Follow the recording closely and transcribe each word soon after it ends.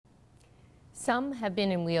Some have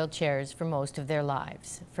been in wheelchairs for most of their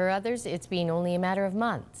lives. For others, it's been only a matter of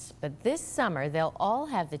months. But this summer, they'll all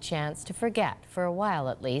have the chance to forget, for a while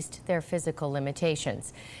at least, their physical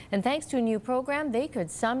limitations. And thanks to a new program, they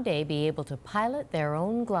could someday be able to pilot their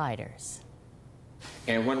own gliders.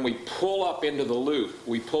 And when we pull up into the loop,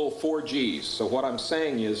 we pull 4 Gs. So what I'm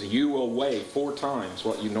saying is you will weigh 4 times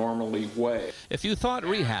what you normally weigh. If you thought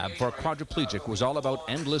rehab for a quadriplegic was all about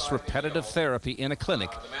endless repetitive therapy in a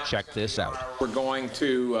clinic, check this out. We're going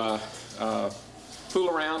to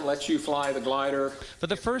fool around, let you fly the glider. For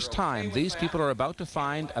the first time, these people are about to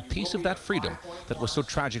find a piece of that freedom that was so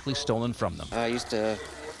tragically stolen from them. I used to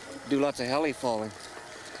do lots of heli falling,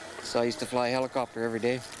 so I used to fly a helicopter every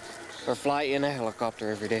day. Or fly in a helicopter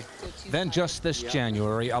every day. Then just this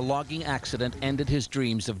January, a logging accident ended his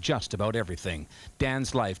dreams of just about everything.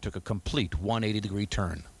 Dan's life took a complete 180-degree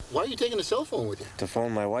turn. Why are you taking a cell phone with you? To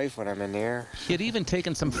phone my wife when I'm in the air. He had even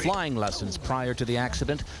taken some flying lessons prior to the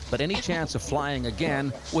accident, but any chance of flying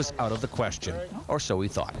again was out of the question, or so he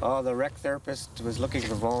thought. Oh, the rec therapist was looking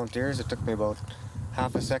for volunteers. It took me about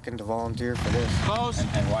half a second to volunteer for this. Close.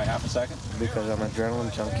 And why half a second? Because I'm an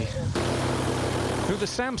adrenaline junkie. Through the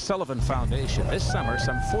Sam Sullivan Foundation, this summer,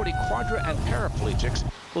 some 40 quadra and paraplegics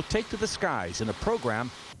will take to the skies in a program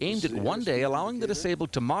aimed at one day allowing the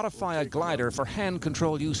disabled to modify a glider for hand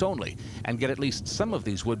control use only and get at least some of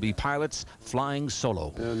these would-be pilots flying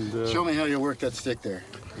solo. And show me how you work that stick there.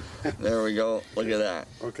 There we go. Look at that.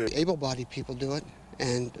 Okay. Able-bodied people do it,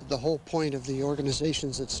 and the whole point of the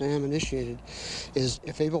organizations that Sam initiated is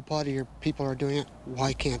if able-bodied people are doing it,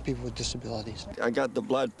 why can't people with disabilities? I got the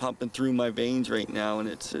blood pumping through my veins right now, and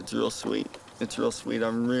it's real sweet. It's real sweet.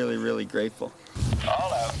 I'm really, really grateful.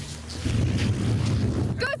 All out.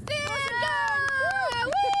 Go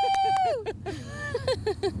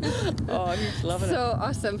Oh, he's loving it. So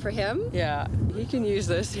awesome for him. Yeah, he can use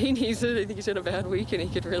this. He needs it. I think he's had a bad week and he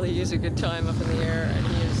could really use a good time up in the air, and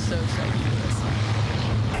he is so psyched for this.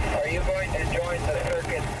 Are you going to join the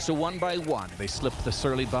circuit? So one by one, they slipped the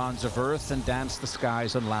surly bonds of earth and danced the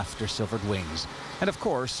skies on laughter-silvered wings. And of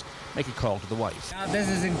course, make a call to the wife. Oh, this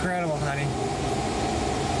is incredible, honey.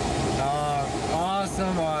 Oh,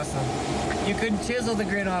 awesome, awesome. You couldn't chisel the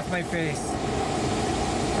grin off my face.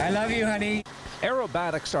 I love you, honey.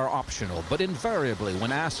 Aerobatics are optional, but invariably,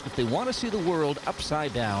 when asked if they want to see the world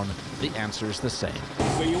upside down, the answer is the same.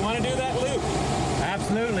 So you want to do that loop?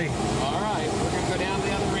 Absolutely. All right, we're going to go down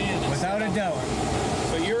the other end. Without a doubt.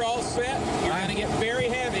 So you're all set. You're going to get very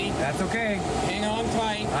heavy. That's okay. Hang on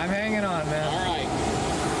tight. I'm hanging on, man. All right.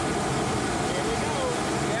 Here we go.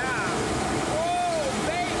 Yeah. Oh,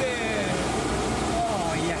 baby.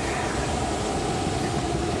 Oh, yeah.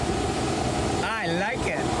 I like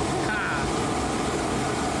it.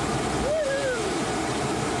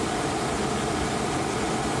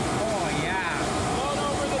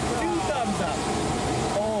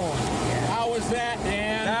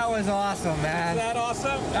 That was awesome, man. Is that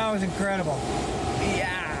awesome? That was incredible.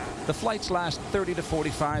 Yeah. The flights last 30 to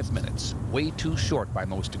 45 minutes, way too short by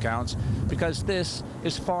most accounts, because this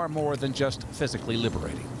is far more than just physically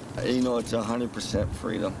liberating. You know, it's 100%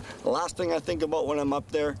 freedom. The last thing I think about when I'm up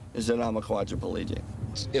there is that I'm a quadriplegic.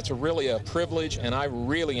 It's really a privilege, and I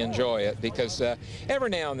really enjoy it because every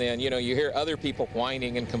now and then, you know, you hear other people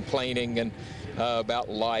whining and complaining and about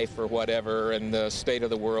life or whatever and the state of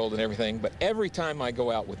the world and everything. But every time I go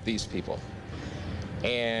out with these people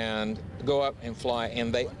and go up and fly,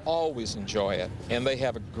 and they always enjoy it, and they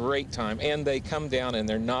have a great time, and they come down and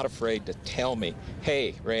they're not afraid to tell me,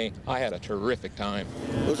 hey, Ray, I had a terrific time.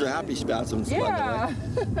 Those are happy spasms, yeah.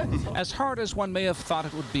 by the way. As hard as one may have thought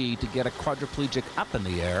it would be to get a quadriplegic up in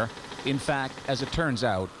the air, in fact, as it turns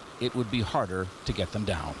out, it would be harder to get them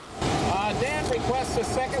down. Dan requests a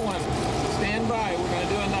second one. Stand by. We're going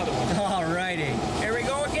to do another one. All righty. Here we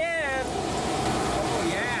go again. Oh,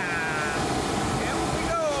 yeah. Here we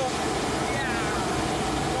go. Yeah.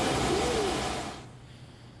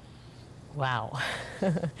 Wow.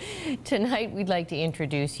 Tonight, we'd like to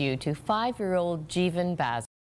introduce you to 5-year-old Jeevan Baz.